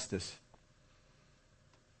the injustice,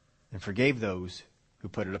 and forgave those who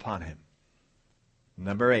put it upon him.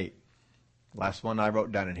 Number 8, last one I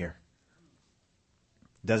wrote down in here.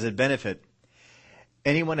 Does it benefit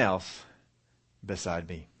anyone else beside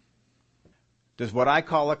me? Does what I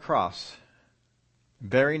call a cross,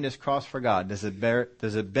 bearing this cross for God, does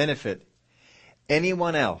it benefit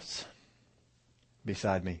anyone else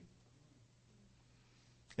beside me?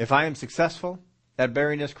 If I am successful at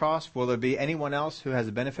bearing this cross, will there be anyone else who has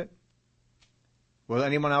a benefit? Will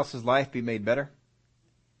anyone else's life be made better?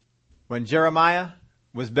 When Jeremiah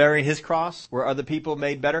was bearing his cross, were other people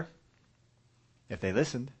made better? If they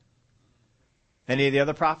listened. Any of the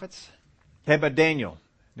other prophets? How about Daniel,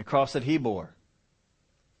 the cross that he bore?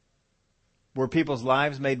 Were people's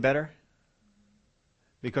lives made better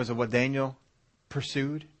because of what Daniel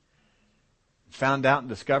pursued, found out and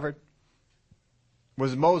discovered?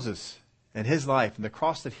 Was Moses and his life and the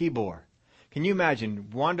cross that he bore? Can you imagine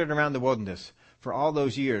wandering around the wilderness for all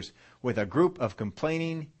those years with a group of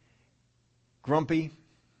complaining, grumpy,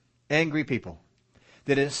 angry people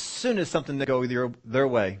that as soon as something didn't go their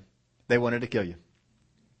way, they wanted to kill you?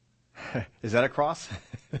 Is that a cross?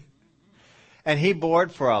 And he bore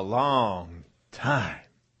it for a long time.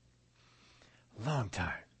 Long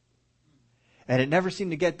time. And it never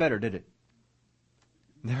seemed to get better, did it?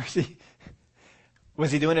 Never see.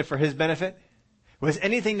 Was he doing it for his benefit? Was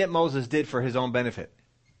anything that Moses did for his own benefit?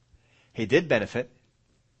 He did benefit,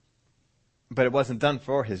 but it wasn't done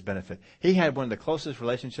for his benefit. He had one of the closest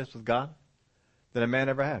relationships with God that a man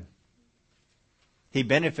ever had. He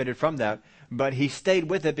benefited from that, but he stayed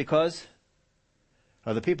with it because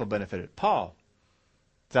other people benefited. Paul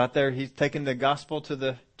is out there, he's taking the gospel to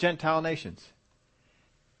the Gentile nations.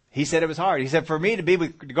 He said it was hard. He said, for me to be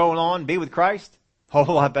going on, be with Christ, a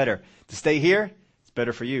whole lot better. To stay here, it's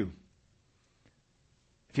better for you.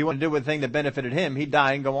 If he wanted to do the thing that benefited him, he'd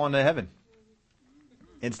die and go on to heaven.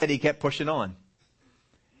 Instead, he kept pushing on.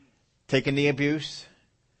 Taking the abuse,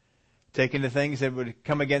 taking the things that would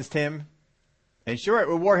come against him. And sure, it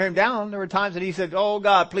would wear him down. There were times that he said, oh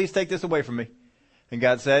God, please take this away from me. And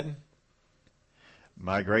God said,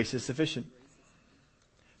 my grace is sufficient.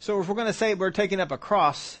 So if we're going to say we're taking up a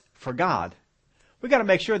cross for God, we got to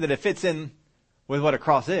make sure that it fits in with what a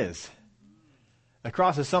cross is. A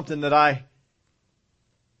cross is something that I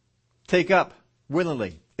take up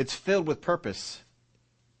willingly. It's filled with purpose.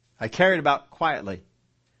 I carry it about quietly,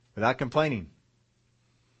 without complaining.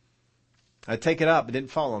 I take it up. It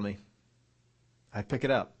didn't fall on me. I pick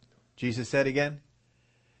it up. Jesus said again,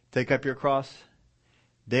 take up your cross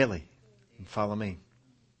daily and follow me.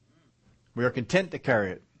 We are content to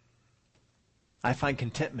carry it. I find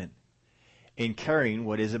contentment in carrying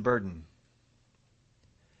what is a burden.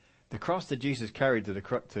 The cross that Jesus carried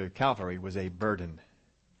to Calvary was a burden.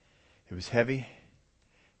 It was heavy.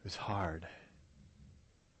 It was hard.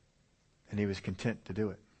 And he was content to do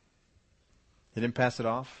it. He didn't pass it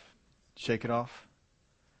off, shake it off.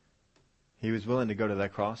 He was willing to go to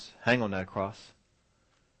that cross, hang on that cross,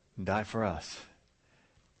 and die for us.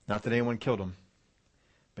 Not that anyone killed him,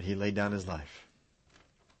 but he laid down his life.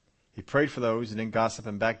 He prayed for those who didn't gossip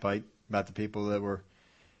and backbite about the people that were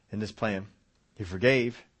in this plan. He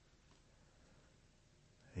forgave.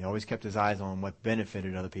 He always kept his eyes on what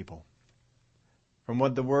benefited other people. From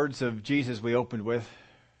what the words of Jesus we opened with,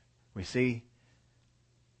 we see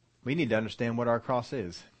we need to understand what our cross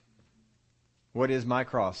is. What is my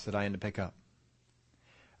cross that I am to pick up?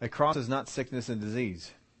 A cross is not sickness and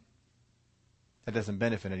disease. That doesn't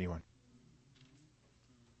benefit anyone.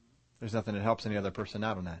 There's nothing that helps any other person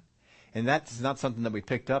out on that. And that's not something that we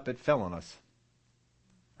picked up. It fell on us.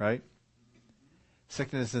 Right?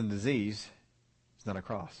 Sickness and disease is not a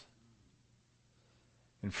cross.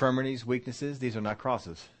 Infirmities, weaknesses, these are not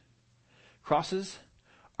crosses. Crosses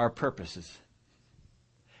are purposes.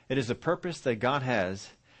 It is a purpose that God has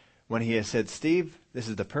when He has said, Steve, this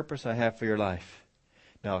is the purpose I have for your life.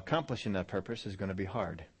 Now, accomplishing that purpose is going to be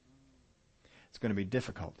hard. It's going to be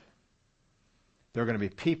difficult. There are going to be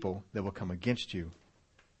people that will come against you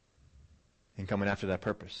in coming after that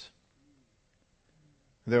purpose.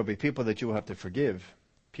 There will be people that you will have to forgive,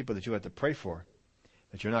 people that you have to pray for,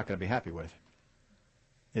 that you're not going to be happy with.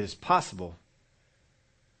 It is possible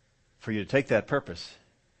for you to take that purpose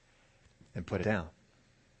and put it down.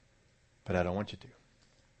 But I don't want you to.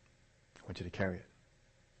 I want you to carry it.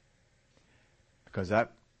 Because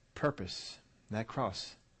that purpose, that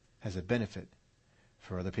cross, has a benefit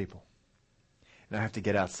for other people. And I have to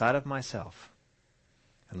get outside of myself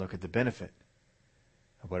and look at the benefit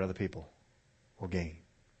of what other people will gain.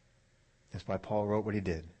 That's why Paul wrote what he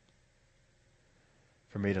did.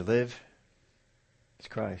 For me to live is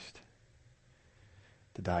Christ.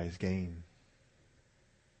 To die is gain.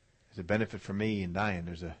 There's a benefit for me in dying.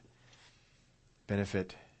 There's a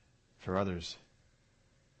benefit for others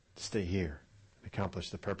to stay here and accomplish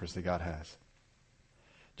the purpose that God has.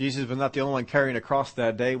 Jesus was not the only one carrying a cross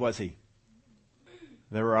that day, was he?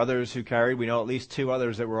 There were others who carried. We know at least two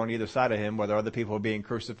others that were on either side of him. Whether other people were being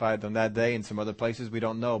crucified on that day in some other places, we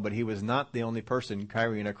don't know. But he was not the only person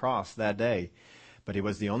carrying a cross that day. But he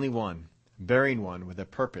was the only one, bearing one with a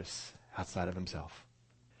purpose outside of himself.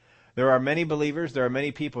 There are many believers, there are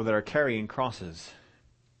many people that are carrying crosses.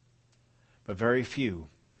 But very few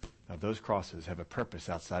of those crosses have a purpose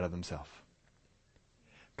outside of themselves.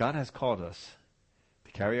 God has called us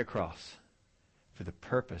to carry a cross for the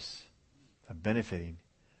purpose of benefiting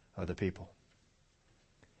other people.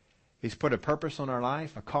 He's put a purpose on our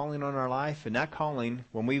life, a calling on our life, and that calling,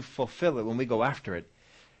 when we fulfill it, when we go after it,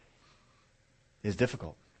 is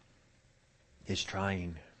difficult. It's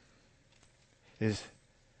trying. It's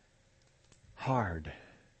hard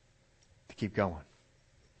to keep going.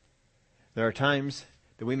 There are times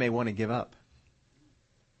that we may want to give up.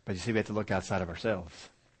 But you see, we have to look outside of ourselves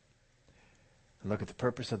and look at the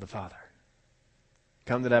purpose of the Father.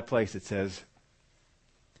 Come to that place that says,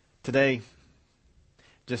 today,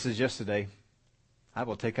 just as yesterday, I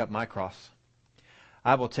will take up my cross.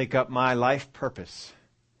 I will take up my life purpose.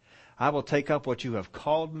 I will take up what you have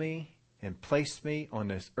called me and placed me on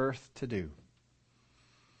this earth to do.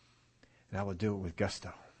 And I will do it with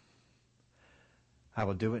gusto. I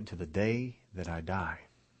will do it until the day that I die.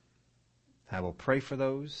 I will pray for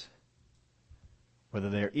those, whether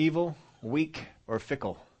they're evil, weak, or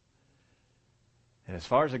fickle. And as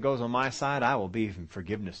far as it goes on my side, I will be in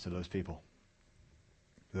forgiveness to those people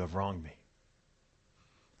who have wronged me.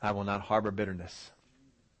 I will not harbor bitterness.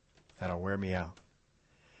 That'll wear me out.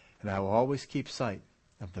 And I will always keep sight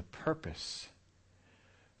of the purpose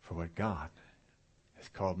for what God has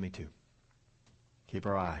called me to. Keep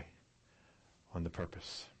our eye on the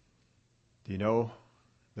purpose. Do you know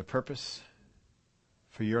the purpose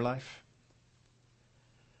for your life?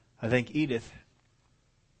 I think Edith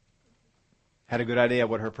had a good idea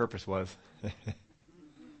what her purpose was.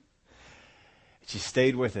 She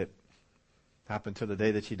stayed with it up until the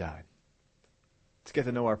day that she died. Let's get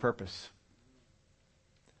to know our purpose.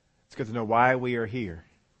 Let's get to know why we are here.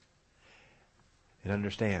 And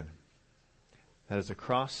understand that it's a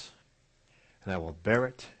cross, and I will bear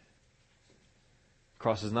it.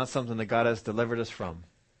 Cross is not something that God has delivered us from.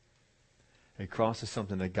 A cross is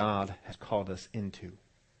something that God has called us into.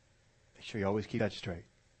 Make sure you always keep that straight.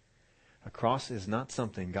 A cross is not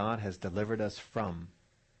something God has delivered us from.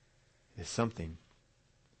 It is something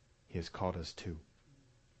He has called us to.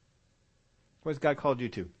 What has God called you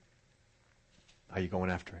to? Are you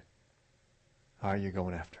going after it? Are you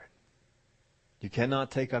going after it? You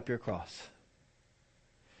cannot take up your cross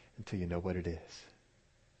until you know what it is.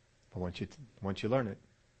 But once you learn it,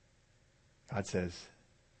 God says,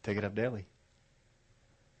 take it up daily.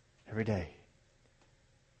 Every day.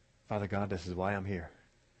 Father God, this is why I'm here.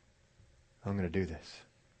 I'm going to do this.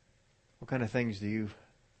 What kind of things do you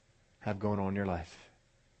have going on in your life?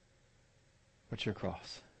 What's your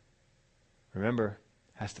cross? Remember,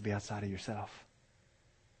 it has to be outside of yourself.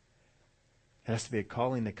 It has to be a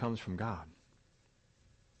calling that comes from God.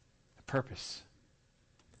 A purpose.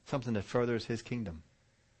 Something that furthers His kingdom.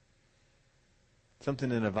 Something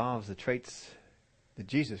that involves the traits that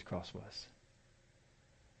Jesus' cross was.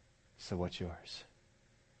 So what's yours?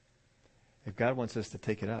 If God wants us to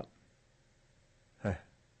take it up,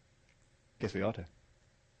 guess we ought to.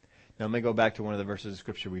 Now let me go back to one of the verses of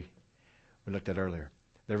Scripture we looked at earlier.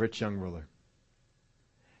 The rich young ruler.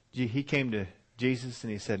 He came to Jesus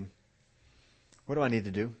and he said, what do I need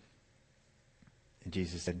to do? And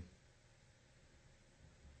Jesus said,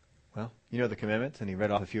 well, you know the commandments, and he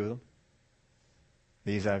read off a few of them.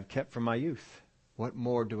 These I've kept from my youth. What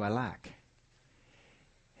more do I lack?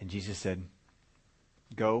 And Jesus said,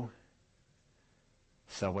 go,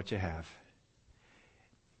 sell what you have,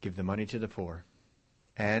 give the money to the poor,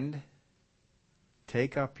 and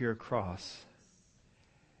take up your cross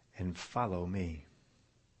and follow me.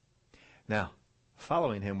 Now,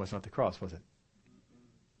 following him was not the cross, was it?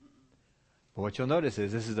 But what you'll notice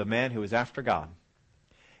is this is a man who was after God.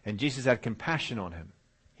 And Jesus had compassion on him.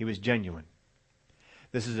 He was genuine.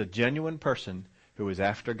 This is a genuine person who was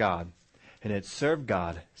after God and had served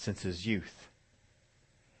God since his youth,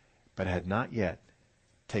 but had not yet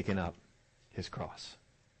taken up his cross.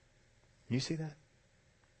 You see that?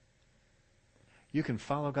 You can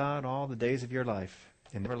follow God all the days of your life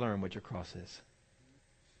and never learn what your cross is.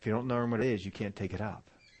 If you don't learn what it is, you can't take it up.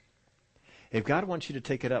 If God wants you to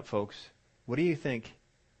take it up, folks, what do you think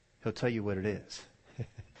He'll tell you what it is?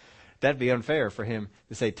 That'd be unfair for Him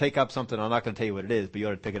to say, take up something, I'm not going to tell you what it is, but you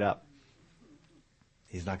ought to pick it up.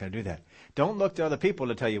 He's not going to do that. Don't look to other people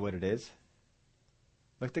to tell you what it is.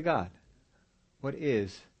 Look to God. What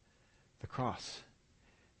is the cross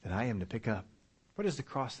that I am to pick up? What is the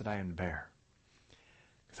cross that I am to bear?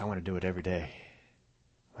 Because I want to do it every day.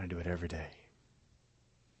 I want to do it every day.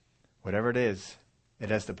 Whatever it is, it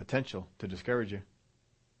has the potential to discourage you.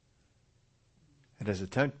 It has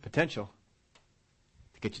the potential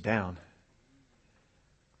to get you down.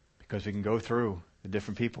 Because we can go through the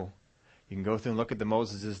different people. You can go through and look at the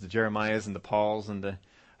Moseses, the Jeremiahs, and the Pauls, and the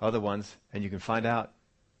other ones, and you can find out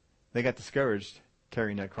they got discouraged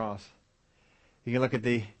carrying that cross. You can look at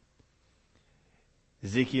the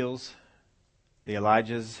Ezekiels, the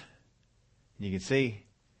Elijahs, and you can see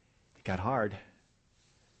it got hard.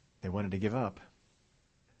 They wanted to give up.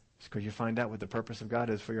 Just because you find out what the purpose of God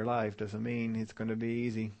is for your life doesn't mean it's going to be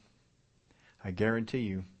easy. I guarantee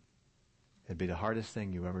you, it'd be the hardest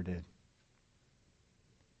thing you ever did.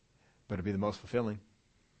 But it'd be the most fulfilling.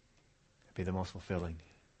 It'd be the most fulfilling.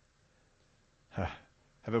 How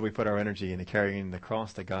about we put our energy into carrying the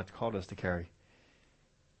cross that God called us to carry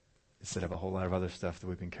instead of a whole lot of other stuff that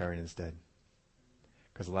we've been carrying instead?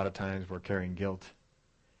 Because a lot of times we're carrying guilt.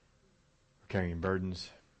 We're carrying burdens.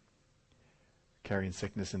 Carrying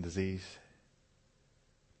sickness and disease.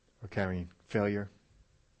 We're carrying failure.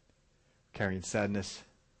 Carrying sadness.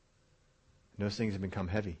 And those things have become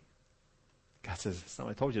heavy. God says, it's not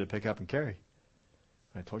what I told you to pick up and carry.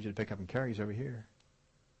 What I told you to pick up and carry is over here.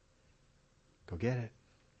 Go get it.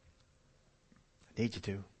 I need you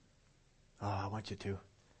to. Oh, I want you to.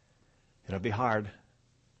 It'll be hard.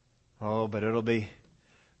 Oh, but it'll be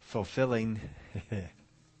fulfilling.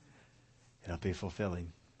 It'll be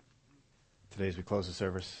fulfilling. Today as we close the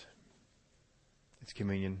service, it's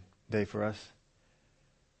communion day for us.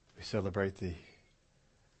 We celebrate the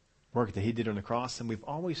work that He did on the cross, and we've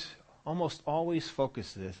almost always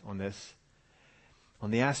focused on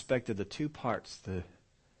the aspect of the two parts, the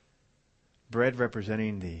bread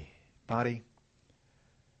representing the body,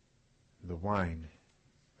 the wine,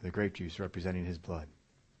 the grape juice representing His blood.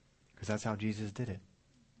 Because that's how Jesus did it.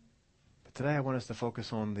 But today I want us to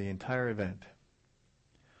focus on the entire event.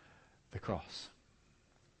 The cross.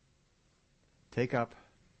 Take up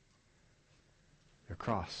your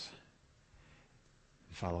cross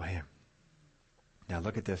and follow Him. Now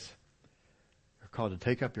look at this. You're called to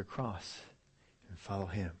take up your cross and follow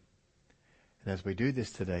Him. And as we do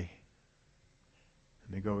this today,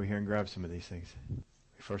 let me go over here and grab some of these things. We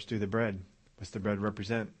first do the bread. What's the bread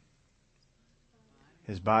represent?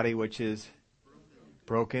 His body, which is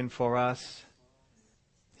broken for us.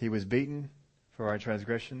 He was beaten for our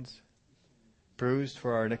transgressions, bruised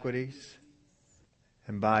for our iniquities,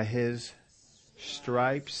 and by His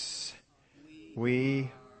stripes we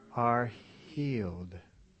are healed.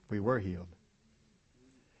 We were healed.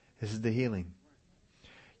 This is the healing.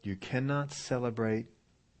 You cannot celebrate,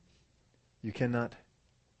 you cannot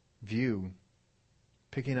view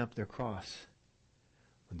picking up their cross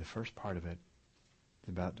when the first part of it is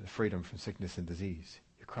about the freedom from sickness and disease.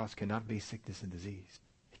 Your cross cannot be sickness and disease.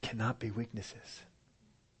 It cannot be weaknesses.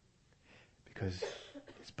 Because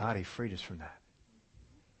his body freed us from that.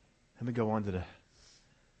 Let me go on to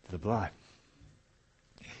the blood.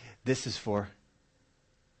 This is for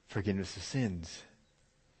forgiveness of sins.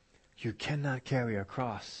 You cannot carry a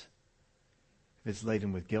cross if it's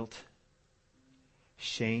laden with guilt,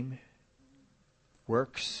 shame,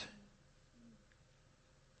 works.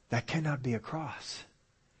 That cannot be a cross,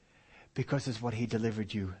 because it's what he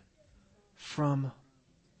delivered you from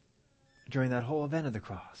during that whole event of the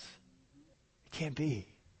cross. It can't be.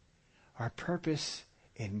 Our purpose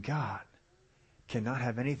in God cannot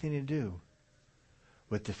have anything to do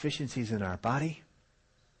with deficiencies in our body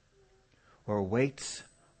or weights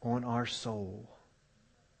on our soul.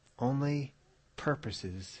 Only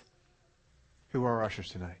purposes. Who are our ushers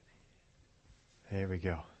tonight? There we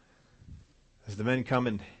go. As the men come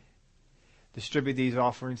and distribute these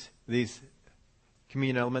offerings, these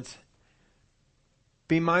communion elements,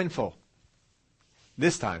 be mindful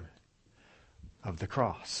this time of the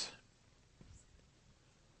cross.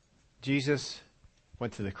 Jesus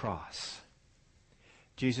went to the cross.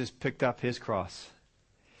 Jesus picked up his cross.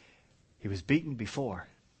 He was beaten before,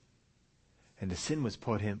 and the sin was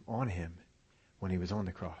put on him when he was on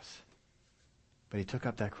the cross. But he took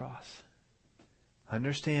up that cross.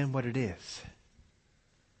 Understand what it is.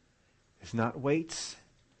 It's not weights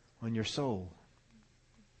on your soul.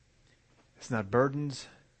 It's not burdens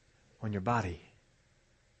on your body.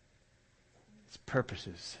 It's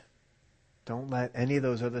purposes. Don't let any of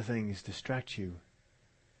those other things distract you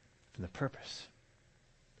from the purpose.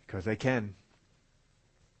 Because they can.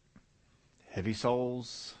 Heavy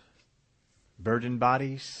souls, burdened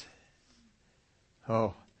bodies.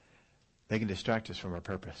 Oh, they can distract us from our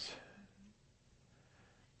purpose.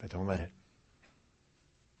 But don't let it.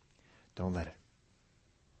 Don't let it.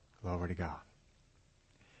 Glory to God.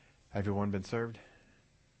 Everyone been served?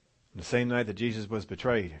 On the same night that Jesus was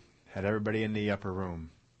betrayed, had everybody in the upper room.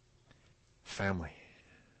 Family.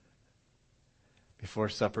 Before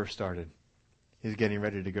supper started, he's getting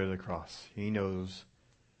ready to go to the cross. He knows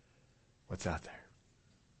what's out there.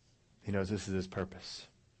 He knows this is his purpose.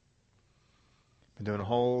 Been doing a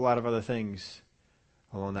whole lot of other things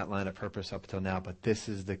along that line of purpose up until now, but this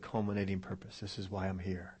is the culminating purpose. This is why I'm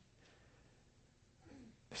here.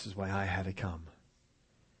 This is why I had to come.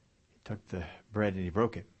 He took the bread and he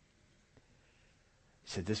broke it. He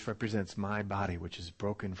said, "This represents my body, which is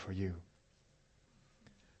broken for you.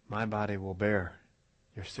 My body will bear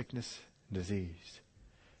your sickness and disease,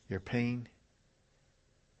 your pain,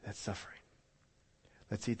 that suffering.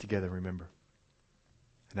 Let's eat together, remember."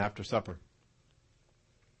 And after supper,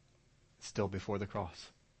 still before the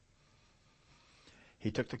cross,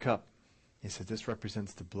 he took the cup. He said, "This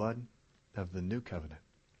represents the blood of the new covenant."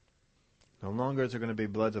 No longer is there going to be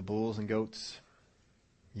bloods of bulls and goats,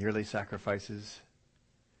 yearly sacrifices.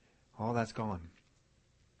 All that's gone.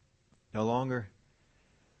 No longer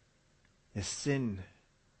is sin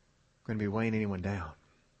going to be weighing anyone down.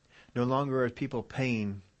 No longer are people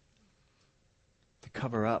paying to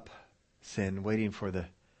cover up sin, waiting for the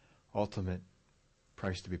ultimate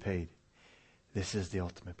price to be paid. This is the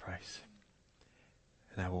ultimate price.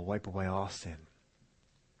 And I will wipe away all sin.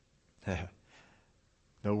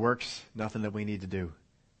 No works, nothing that we need to do.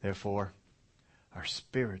 Therefore, our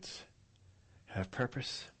spirits have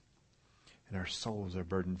purpose and our souls are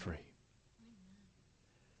burden free.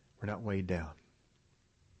 We're not weighed down.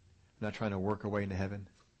 We're not trying to work our way into heaven.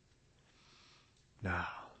 No,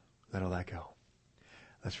 let all that go.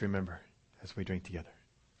 Let's remember as we drink together.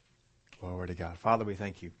 Glory to God. Father, we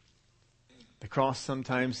thank you. The cross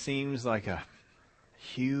sometimes seems like a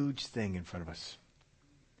huge thing in front of us.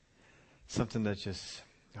 Something that's just,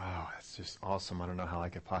 it's just awesome. I don't know how I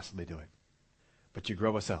could possibly do it. But you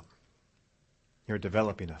grow us up. You're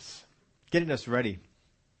developing us, getting us ready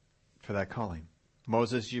for that calling.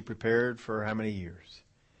 Moses, you prepared for how many years?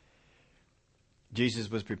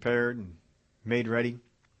 Jesus was prepared and made ready.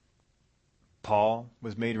 Paul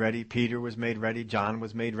was made ready. Peter was made ready. John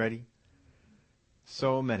was made ready.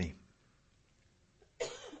 So many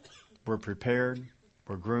were prepared,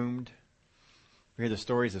 were groomed. We hear the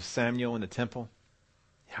stories of Samuel in the temple,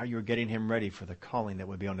 how you were getting him ready for the calling that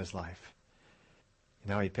would be on his life.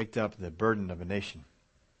 And how he picked up the burden of a nation,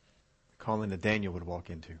 the calling that Daniel would walk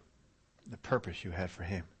into, the purpose you had for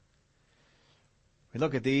him. We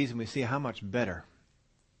look at these and we see how much better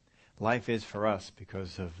life is for us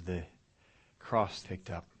because of the cross picked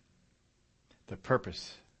up, the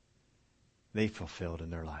purpose they fulfilled in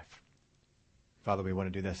their life. Father, we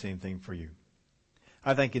want to do that same thing for you.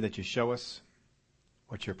 I thank you that you show us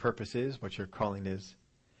what your purpose is, what your calling is.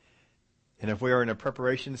 And if we are in a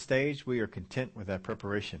preparation stage, we are content with that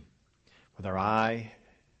preparation, with our eye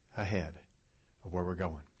ahead of where we're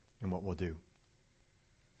going and what we'll do.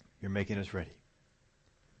 You're making us ready.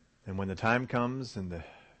 And when the time comes and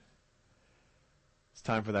it's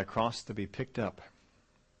time for that cross to be picked up,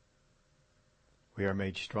 we are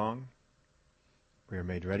made strong, we are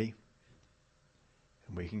made ready,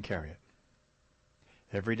 and we can carry it.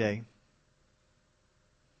 Every day,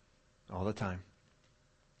 all the time,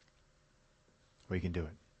 we can do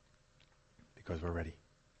it because we're ready.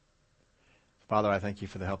 Father, I thank you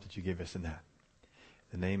for the help that you give us in that.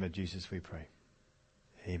 In the name of Jesus we pray.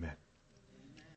 Amen.